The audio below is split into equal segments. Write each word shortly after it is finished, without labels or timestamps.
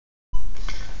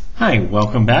Hi,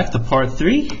 welcome back to part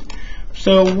 3.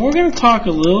 So we're going to talk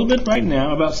a little bit right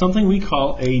now about something we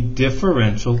call a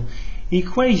differential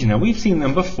equation. Now we've seen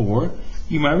them before.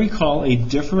 You might recall a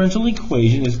differential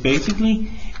equation is basically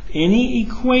any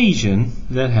equation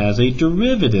that has a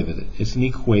derivative in it. It's an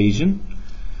equation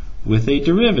with a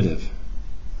derivative.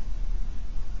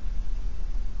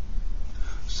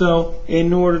 So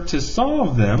in order to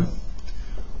solve them,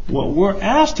 what we're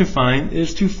asked to find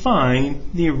is to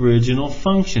find the original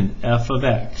function, f of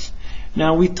x.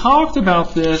 Now we talked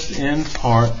about this in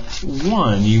part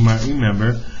 1, you might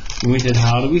remember, when we said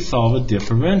how do we solve a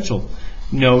differential.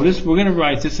 Notice we're going to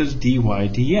write this as dy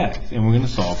dx, and we're going to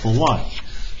solve for y.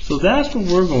 So that's what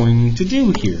we're going to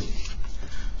do here.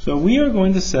 So we are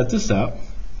going to set this up.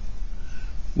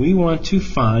 We want to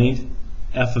find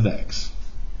f of x.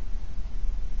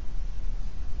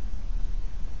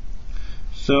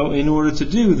 So in order to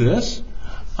do this,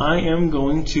 I am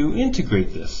going to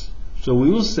integrate this. So we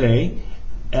will say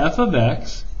f of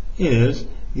x is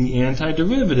the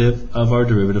antiderivative of our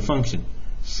derivative function,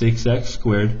 6x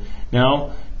squared.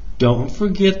 Now, don't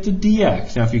forget the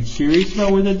dx. Now, if you're curious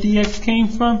about where the dx came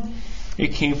from,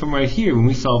 it came from right here when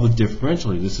we solved the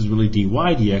differential. This is really dy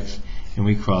dx, and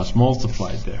we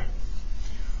cross-multiplied there.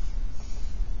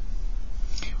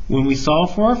 When we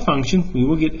solve for our function, we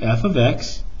will get f of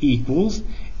x equals,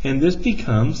 and this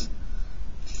becomes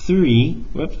 3,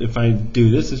 if I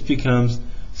do this, this becomes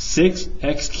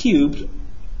 6x cubed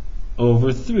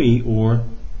over 3, or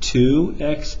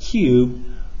 2x cubed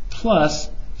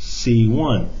plus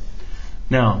c1.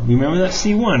 Now, remember that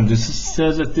c1. This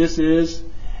says that this is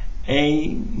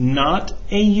not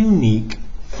a unique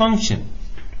function.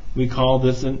 We call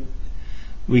this,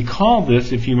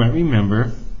 if you might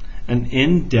remember, an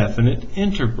indefinite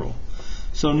integral.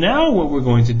 So now what we're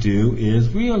going to do is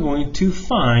we are going to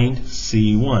find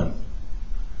c1.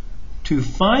 To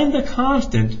find the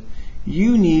constant,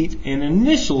 you need an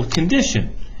initial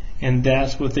condition, and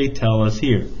that's what they tell us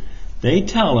here. They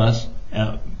tell us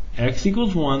at x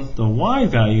equals 1, the y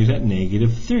value is at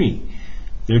 -3.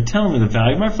 They're telling me the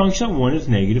value of my function at 1 is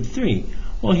 -3.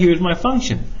 Well, here's my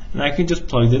function, and I can just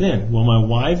plug that in. Well, my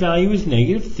y value is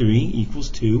 -3 equals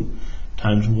 2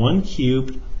 times 1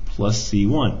 cubed plus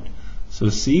c1. So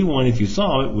c1, if you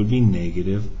saw it, would be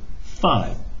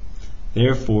 -5.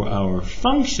 Therefore, our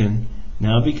function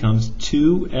now becomes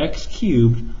 2x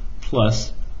cubed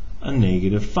plus a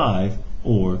 -5,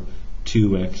 or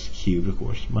 2x cubed, of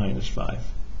course, minus 5.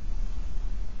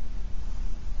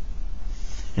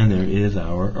 And there is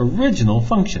our original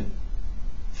function.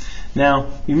 Now,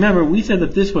 remember, we said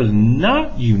that this was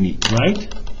not unique, right?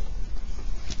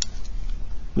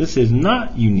 This is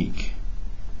not unique.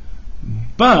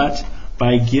 But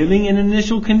by giving an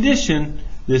initial condition,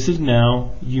 this is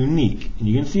now unique. And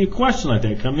you can see a question like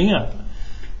that coming up.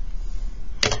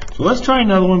 So let's try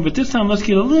another one, but this time let's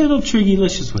get a little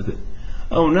tricky-licious with it.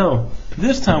 Oh no,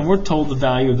 this time we're told the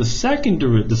value of the second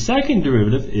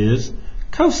derivative is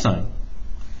cosine.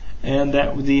 And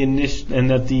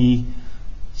that the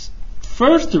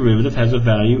first derivative has a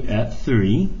value at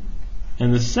 3,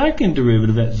 and the second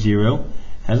derivative at 0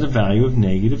 has a value of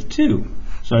 -2.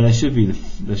 So that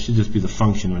should just be the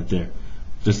function right there.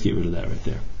 Just get rid of that right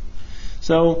there.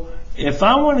 So if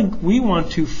we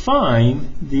want to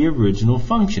find the original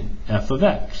function, f of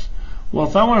x. Well,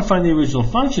 if I want to find the original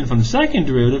function from the second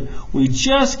derivative, we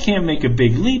just can't make a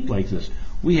big leap like this.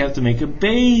 We have to make a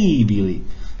baby leap.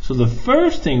 So the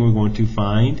first thing we're going to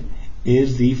find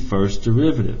is the first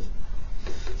derivative.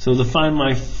 So to find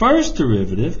my first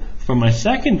derivative from my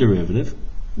second derivative,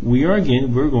 we're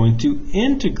going to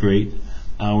integrate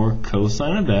our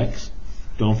cosine of x.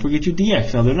 Don't forget your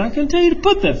dx. Now, they're not going to tell you to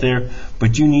put that there,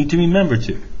 but you need to remember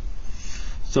to.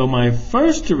 So my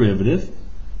first derivative,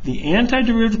 the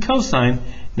antiderivative cosine.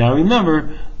 Now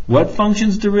remember, what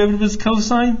function's derivative is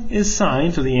cosine? Is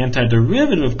sine. So the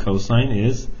antiderivative of cosine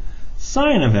is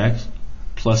sine of x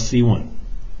plus c1.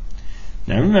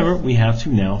 Now remember, we have to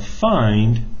now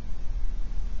find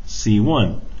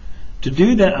c1. To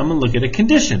do that, I'm going to look at a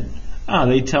condition.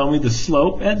 They tell me the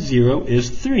slope at 0 is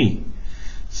 3.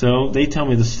 So they tell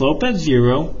me the slope at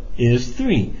 0 is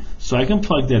 3. So I can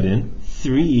plug that in.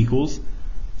 3 equals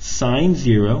sine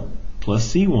 0 plus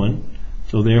c1.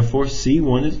 So therefore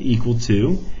c1 is equal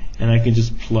to, and I can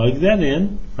just plug that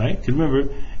in, right? Because remember,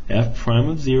 f prime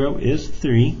of 0 is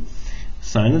 3.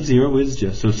 Sine of 0 is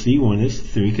just, so c1 is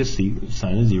 3 because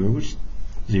sine of 0 is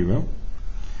 0.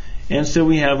 And so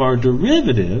we have our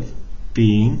derivative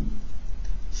being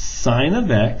sine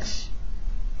of x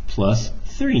plus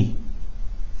 3.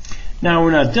 Now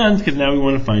we're not done, because now we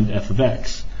want to find f of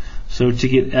x. So to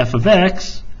get f of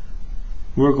x,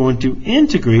 we're going to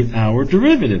integrate our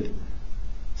derivative.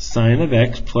 Sine of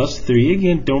x plus 3.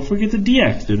 Again, don't forget the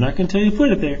dx. They're not going to tell you to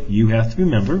put it there. You have to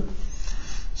remember.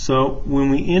 So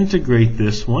when we integrate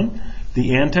this one,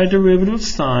 the antiderivative of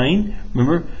sine,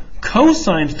 remember,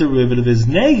 cosine's derivative is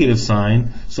negative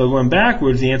sine, so going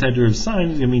backwards, the antiderivative of sine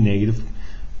is going to be negative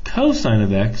cosine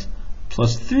of x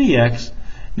plus 3x.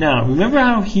 Now, remember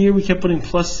how here we kept putting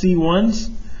plus c1s?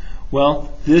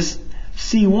 Well, this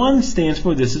c1 stands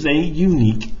for this is a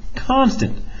unique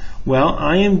constant. Well,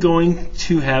 I am going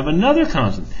to have another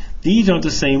constant. These aren't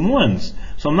the same ones.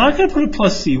 So I'm not going to put a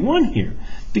plus c1 here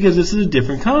because this is a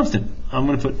different constant. I'm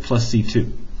going to put plus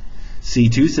c2.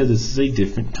 C2 says this is a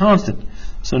different constant.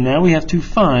 So now we have to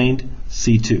find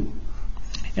C2.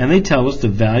 And they tell us the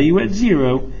value at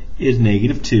 0 is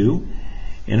negative 2.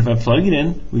 And if I plug it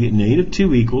in, we get negative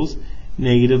 2 equals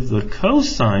negative the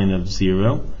cosine of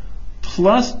 0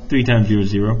 plus 3 times 0 is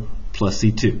 0 plus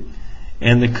C2.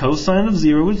 And the cosine of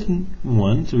 0 is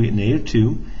 1, so we get negative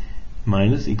 2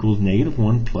 minus equals negative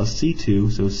 1 plus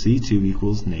C2, so C2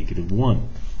 equals negative 1.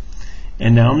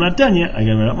 And now I'm not done yet. I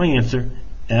got to write out my answer.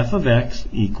 F of x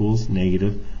equals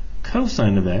negative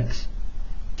cosine of x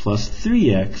plus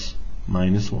 3x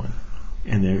minus 1.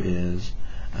 And there is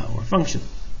our function.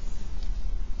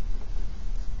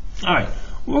 Alright,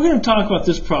 we're going to talk about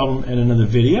this problem in another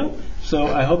video. So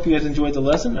I hope you guys enjoyed the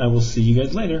lesson. I will see you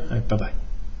guys later. Alright, bye-bye.